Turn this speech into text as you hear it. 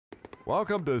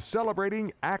Welcome to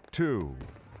Celebrating Act 2.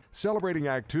 Celebrating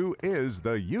Act 2 is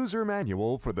the user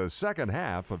manual for the second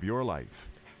half of your life.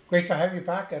 Great to have you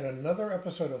back at another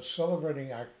episode of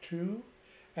Celebrating Act 2.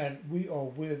 And we are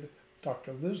with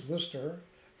Dr. Liz Lister,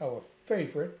 our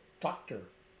favorite doctor.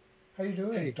 How you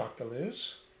doing, Hey, Dr.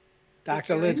 Liz?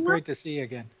 Dr. Liz, great to see you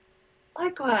again.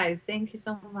 Likewise, thank you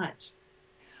so much.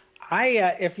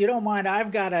 If you don't mind,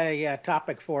 I've got a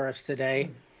topic for us today.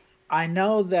 I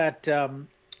know that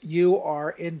you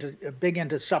are big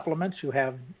into supplements. You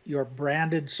have your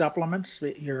branded supplements.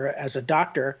 As a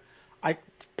doctor, I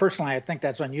think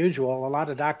that's unusual. A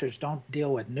lot of doctors don't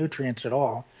deal with nutrients at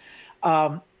all.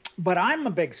 But I'm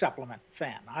a big supplement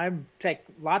fan. I take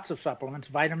lots of supplements,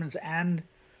 vitamins and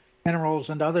minerals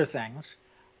and other things.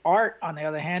 Art, on the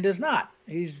other hand, is not.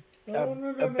 He's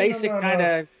a basic kind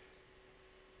of.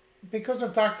 Because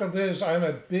of Dr. Liz, I'm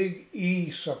a big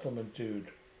E supplement dude.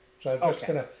 So I'm just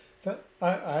Okay.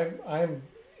 I'm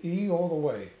E all the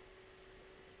way.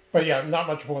 But yeah, not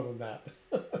much more than that.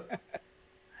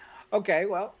 Okay,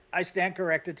 well, I stand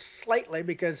corrected slightly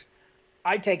because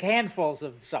I take handfuls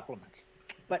of supplements.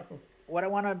 But what I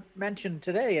want to mention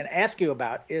today and ask you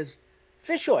about is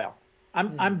fish oil.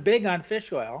 I'm big on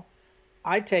fish oil.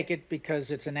 I take it because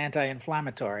it's an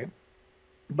anti-inflammatory.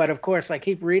 But of course, I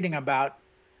keep reading about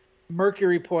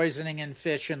mercury poisoning in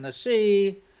fish in the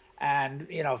sea, and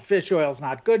fish oil is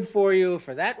not good for you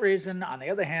for that reason. On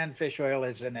the other hand, fish oil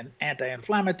is an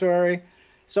anti-inflammatory.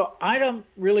 So I don't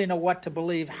really know what to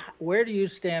believe. Where do you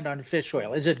stand on fish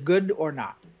oil? Is it good or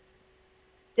not?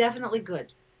 Definitely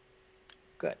good.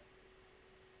 Good.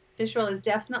 Fish oil is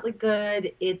definitely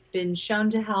good. It's been shown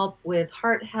to help with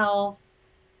heart health,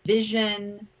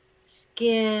 vision,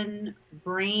 skin,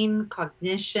 brain,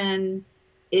 cognition.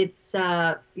 It's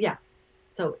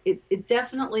so it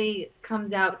definitely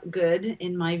comes out good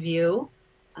in my view.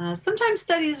 Sometimes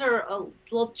studies are a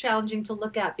little challenging to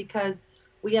look at because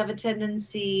there's a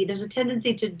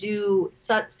tendency to do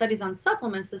studies on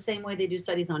supplements the same way they do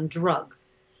studies on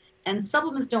drugs. And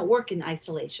supplements don't work in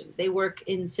isolation. They work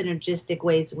in synergistic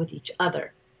ways with each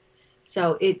other.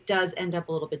 So it does end up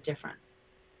a little bit different.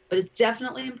 But it's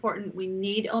definitely important. We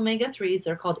need omega-3s.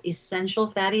 They're called essential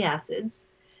fatty acids.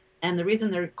 And the reason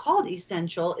they're called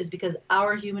essential is because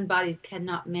our human bodies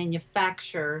cannot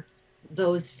manufacture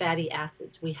those fatty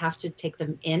acids. We have to take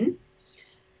them in.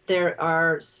 There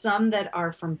are some that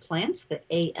are from plants. The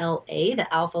ALA, the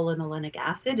alpha-linolenic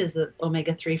acid, is the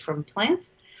omega-3 from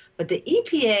plants. But the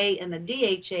EPA and the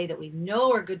DHA that we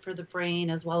know are good for the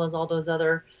brain, as well as all those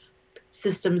other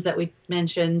systems that we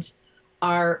mentioned,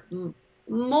 are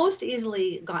most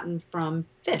easily gotten from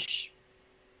fish.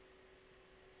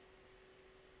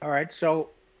 All right.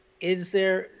 So is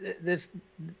there this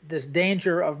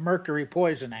danger of mercury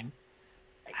poisoning?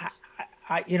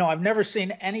 Right. I've never seen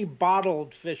any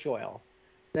bottled fish oil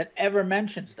that ever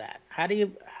mentions that. How do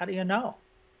you know?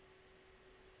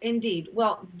 Indeed.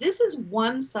 Well, this is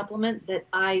one supplement that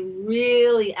I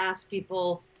really ask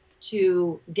people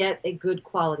to get a good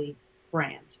quality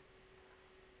brand.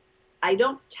 I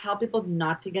don't tell people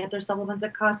not to get their supplements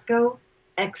at Costco,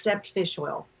 except fish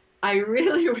oil. I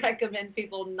really recommend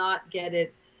people not get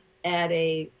it at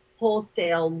a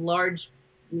wholesale, large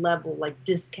level, like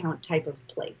discount type of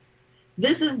place.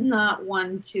 This is not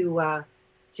one to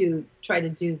try to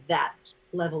do that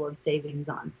level of savings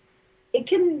on. It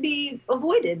can be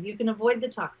avoided. You can avoid the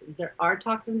toxins. There are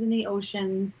toxins in the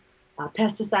oceans.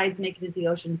 Pesticides make it into the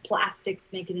ocean.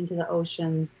 Plastics make it into the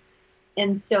oceans.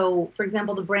 And so, for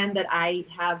example, the brand that I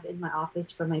have in my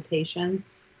office for my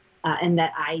patients and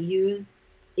that I use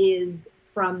is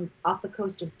from off the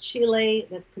coast of Chile.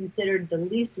 That's considered the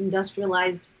least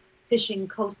industrialized fishing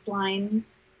coastline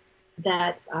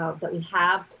that we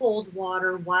have. Cold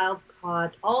water, wild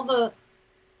caught, all the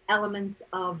elements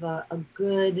of a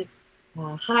good,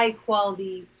 high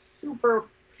quality, super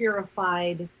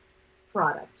purified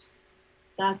product.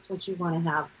 That's what you want to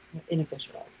have in a fish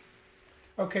oil.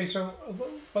 Okay, so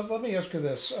but let me ask you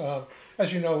this.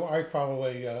 As you know, I follow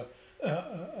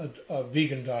a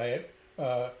vegan diet,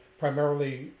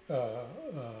 primarily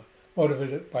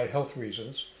motivated by health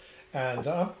reasons, and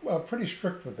I'm pretty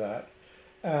strict with that.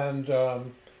 And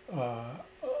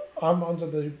I'm under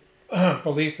the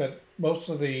belief that most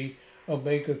of the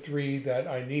omega-3 that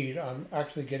I need, I'm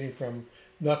actually getting from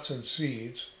nuts and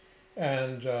seeds.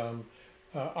 And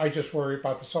I just worry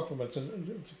about the supplements.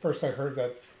 And first I heard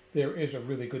that there is a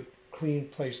really good, clean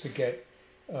place to get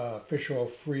fish oil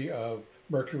free of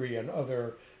mercury and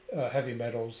other heavy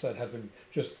metals that have been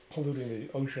just polluting the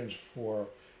oceans for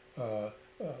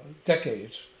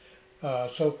decades.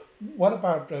 So what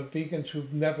about vegans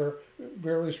who've never,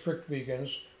 really strict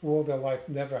vegans all their life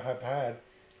never have had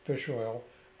fish oil,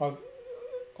 are,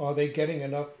 are they getting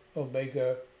enough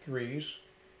omega-3s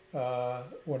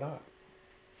or not?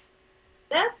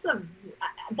 That's a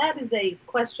that is a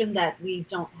question that we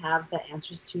don't have the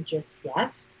answers to just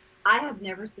yet. I have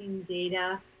never seen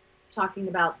data talking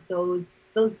about those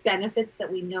benefits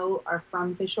that we know are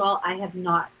from fish oil. I have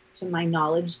not, to my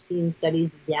knowledge, seen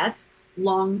studies yet,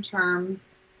 long-term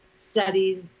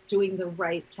studies doing the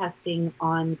right testing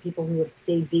on people who have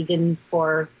stayed vegan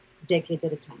for decades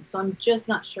at a time. So I'm just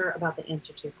not sure about the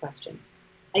answer to your question.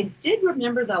 I did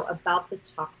remember, though, about the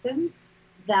toxins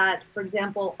that, for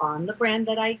example, on the brand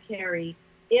that I carry,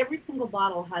 every single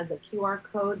bottle has a QR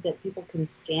code that people can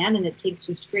scan, and it takes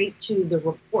you straight to the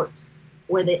report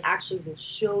where they actually will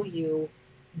show you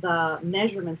the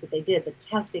measurements that they did, the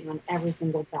testing on every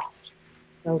single batch.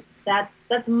 So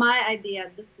that's my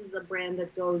idea. This is a brand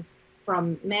that goes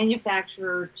from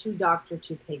manufacturer to doctor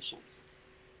to patient.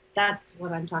 That's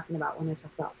what I'm talking about when I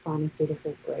talk about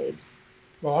pharmaceutical grade.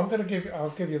 Well, I'll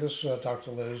give you this,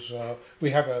 Dr. Liz. We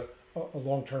have a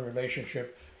long-term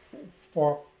relationship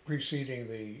far preceding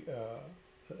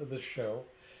this show,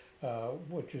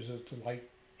 which is a delight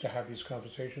to have these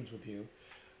conversations with you.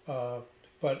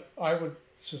 But I would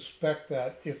suspect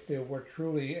that if there were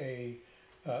truly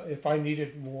if I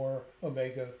needed more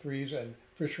omega-3s, and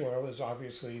fish oil is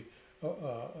obviously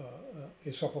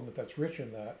a supplement that's rich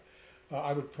in that,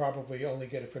 I would probably only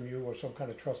get it from you or some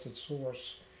kind of trusted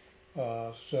source.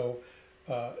 If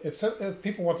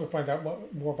people want to find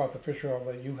out more about the fish oil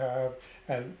that you have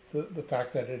and the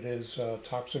fact that it is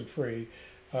toxin free,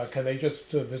 can they just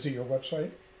visit your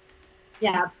website?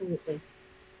 Yeah, absolutely.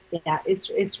 Yeah,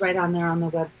 it's right on there on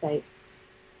the website.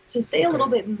 To say a little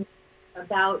bit more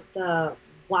about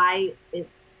why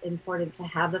it's important to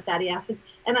have the fatty acids,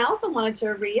 and I also wanted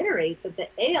to reiterate that the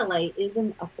ALA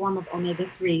isn't a form of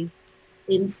omega-3s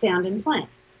found in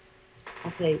plants.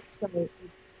 Okay, so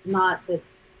it's not that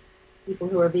people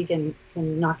who are vegan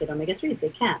can not get omega-3s. They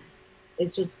can.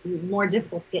 It's just more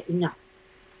difficult to get enough.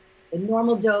 The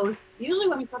normal dose, usually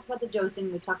when we talk about the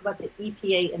dosing, we talk about the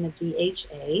EPA and the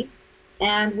DHA,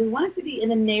 and we want it to be in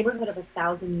the neighborhood of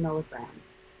 1,000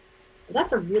 milligrams. So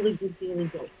that's a really good daily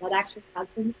dose. That actually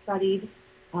has been studied.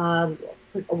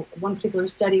 One particular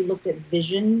study looked at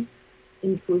vision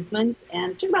improvement,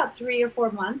 and it took about 3 or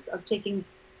 4 months of taking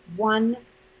one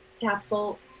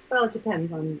capsule. Well, it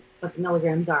depends on what the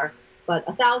milligrams are, but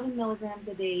 1,000 milligrams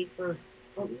a day for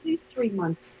at least 3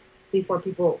 months before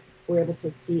people were able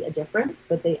to see a difference,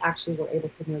 but they actually were able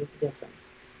to notice a difference.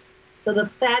 So the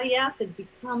fatty acids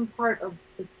become part of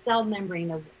the cell membrane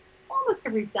of almost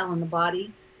every cell in the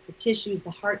body, the tissues,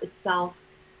 the heart itself,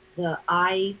 the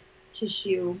eye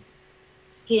tissue,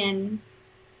 skin.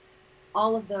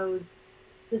 All of those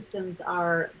systems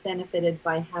are benefited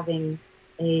by having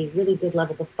a really good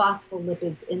level of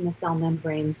phospholipids in the cell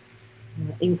membranes,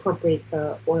 incorporate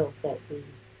the oils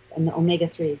and the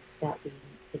omega-3s that we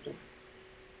take in.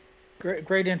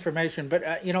 Great information, but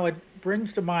it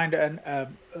brings to mind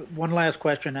one last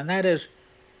question, and that is,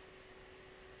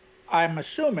 I'm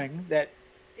assuming that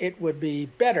it would be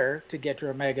better to get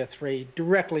your omega-3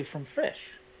 directly from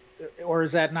fish, or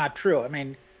is that not true? I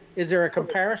mean, is there a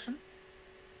comparison?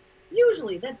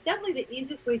 Usually, that's definitely the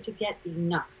easiest way to get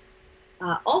enough.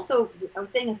 Also, I was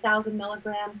saying 1,000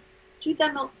 milligrams.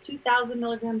 2,000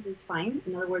 milligrams is fine.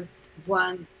 In other words,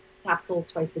 one capsule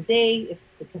twice a day,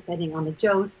 depending on the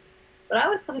dose. But I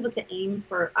always tell people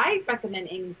I recommend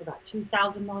aiming for about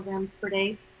 2,000 milligrams per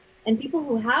day. And people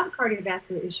who have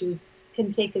cardiovascular issues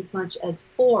can take as much as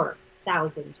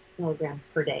 4,000 milligrams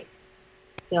per day.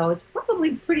 So it's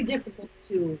probably pretty difficult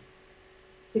to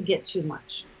get too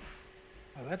much.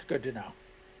 Oh, that's good to know.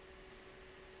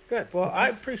 Good. Well, I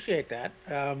appreciate that.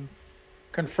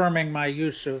 Confirming my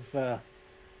use of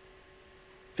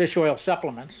fish oil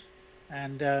supplements,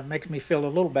 and makes me feel a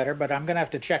little better, but I'm going to have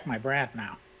to check my brand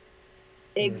now.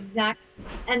 Exactly.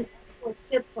 And a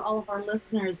tip for all of our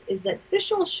listeners is that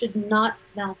fish oil should not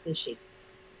smell fishy.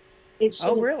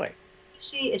 Oh, really?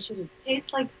 Fishy. It shouldn't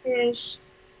taste like fish.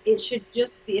 It should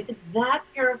just be, if it's that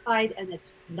purified and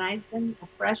it's nice and a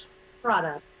fresh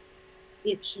product,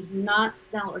 it should not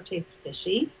smell or taste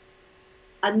fishy.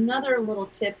 Another little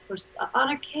tip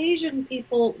on occasion,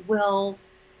 people will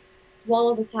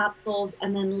swallow the capsules,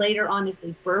 and then later on, if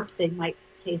they burp, they might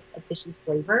taste a fishy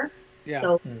flavor. Yeah.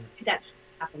 So that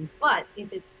shouldn't happen. But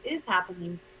if it is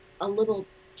happening, a little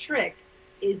trick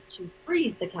is to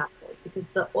freeze the capsules, because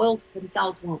the oils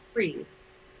themselves won't freeze.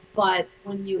 But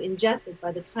when you ingest it,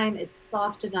 by the time it's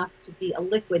soft enough to be a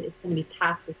liquid, it's going to be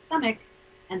past the stomach,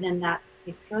 and then that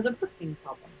takes care of the burping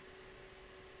problem.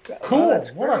 Cool. Oh,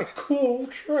 what a cool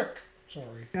trick.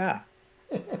 Sorry. Yeah.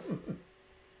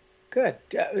 Good.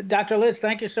 Dr. Liz,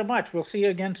 thank you so much. We'll see you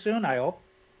again soon, I hope.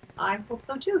 I hope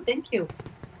so too. Thank you.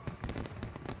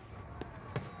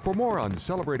 For more on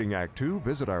Celebrating Act Two,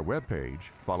 visit our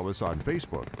webpage, follow us on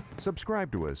Facebook,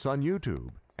 subscribe to us on YouTube,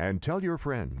 and tell your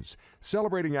friends.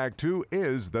 Celebrating Act Two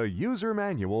is the user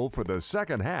manual for the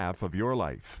second half of your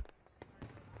life.